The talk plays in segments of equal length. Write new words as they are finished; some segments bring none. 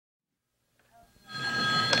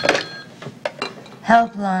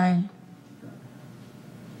Helpline.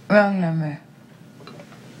 Wrong number.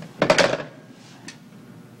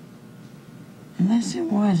 Unless it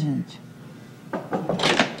wasn't.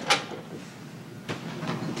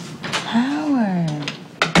 Howard.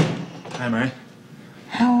 Hi, Mary.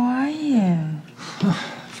 How are you?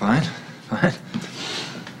 Fine.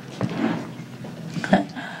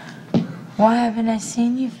 Why haven't I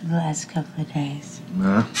seen you for the last couple of days?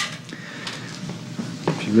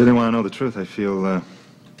 If you really want to know the truth, I feel a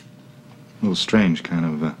little strange, kind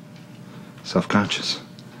of self-conscious.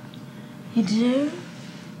 You do?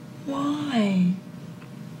 Why?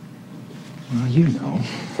 Well, you know.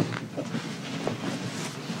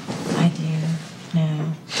 I do.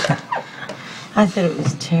 No. I thought it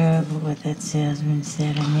was terrible what that salesman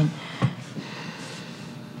said. I mean,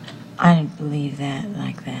 I didn't believe that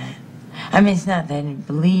like that. I mean, it's not that I didn't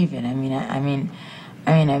believe it. I mean, I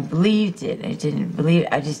believed it. I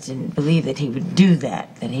just didn't believe that he would do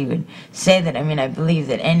that, that he would say that. I mean, I believe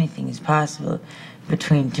that anything is possible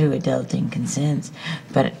between two adulting consents.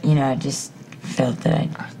 But, you know, I just felt that I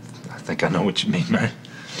think I know what you mean, Mary.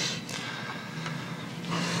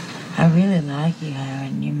 I really like you,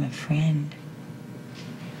 Howard, and you're my friend.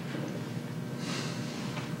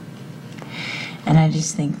 And I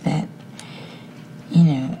just think that, you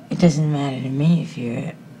know, it doesn't matter to me if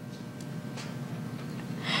you're...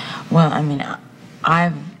 Well, I mean,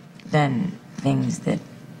 I've done things that...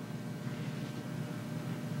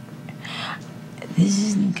 This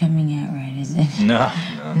isn't coming out right, is it? No.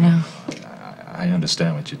 No. I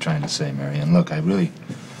understand what you're trying to say, Mary. And look, I really...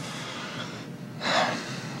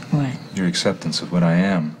 What? Your acceptance of what I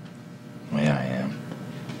am, the way I am,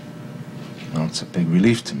 well, it's a big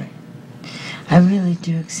relief to me. I really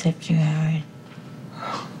do accept you, Howard.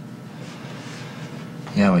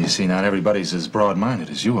 Yeah, well, you see, not everybody's as broad-minded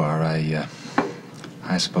as you are. I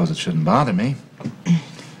suppose it shouldn't bother me,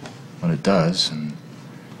 but it does, and...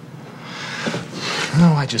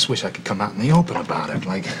 No, I just wish I could come out in the open about it,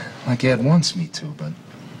 like Ed wants me to, but...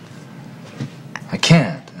 I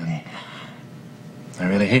can't, and I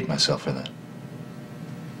really hate myself for that.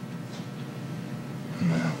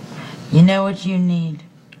 No. You know what you need?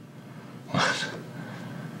 What?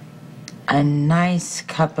 A nice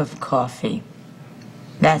cup of coffee.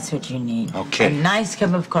 That's what you need. Okay. A nice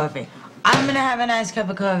cup of coffee. I'm gonna have a nice cup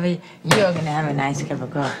of coffee. You're gonna have a nice cup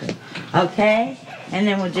of coffee. Okay? And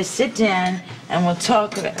then we'll just sit down and we'll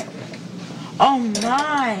talk about it. Oh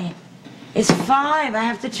my! It's 5. I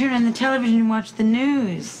have to turn on the television and watch the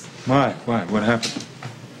news. Why? What happened?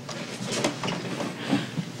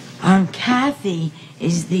 Kathy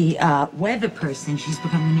is the weather person. She's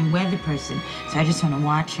become the new weather person. So I just want to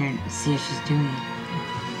watch her and see how she's doing.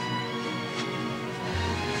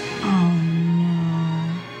 Oh,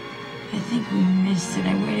 no. I think we missed it.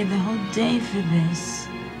 I waited the whole day for this.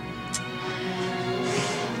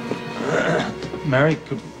 Mary,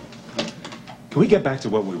 could we get back to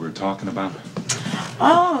what we were talking about?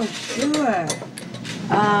 Oh, sure.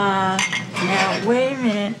 Now, wait a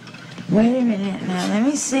minute. Now, let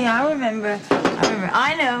me see. I remember.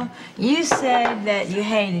 I know. You said that you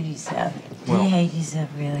hated yourself. Do you hate yourself,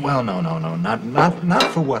 really? Well, no. Not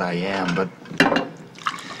for what I am, but...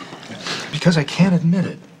 because I can't admit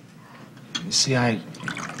it. You see, I've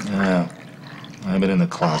been in the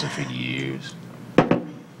closet for years.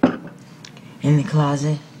 In the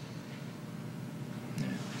closet? Yeah.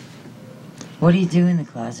 What do you do in the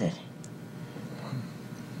closet?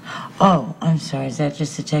 Oh, I'm sorry. Is that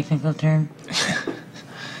just a technical term?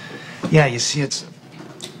 Yeah, you see, it's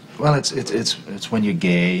when you're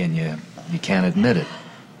gay and you can't admit it.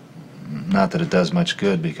 Not that it does much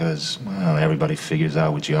good because, well, everybody figures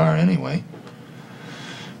out what you are anyway.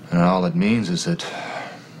 And all it means is that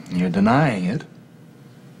you're denying it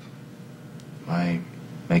by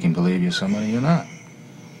making believe you're somebody you're not.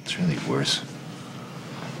 It's really worse.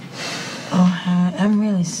 Oh, Howard, I'm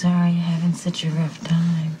really sorry you're having such a rough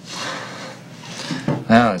time.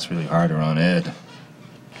 Well, it's really harder on Ed.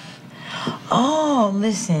 Oh,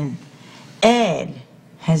 listen. Ed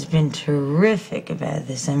has been terrific about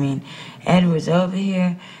this. I mean, Ed was over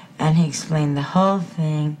here and he explained the whole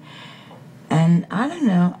thing. And I don't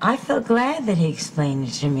know, I felt glad that he explained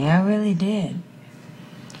it to me. I really did.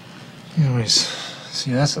 Anyways,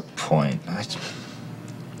 see, that's the point. I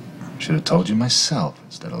should have told you myself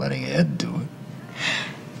instead of letting Ed do it.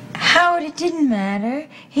 Howard, it didn't matter.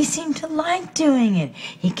 He seemed to like doing it.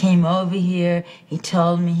 He came over here, he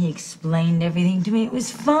told me, he explained everything to me. It was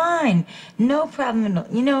fine. No problem at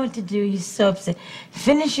all. You know what to do. You're so upset.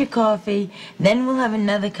 Finish your coffee, then we'll have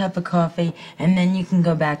another cup of coffee, and then you can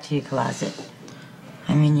go back to your closet.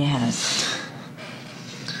 I mean, your house.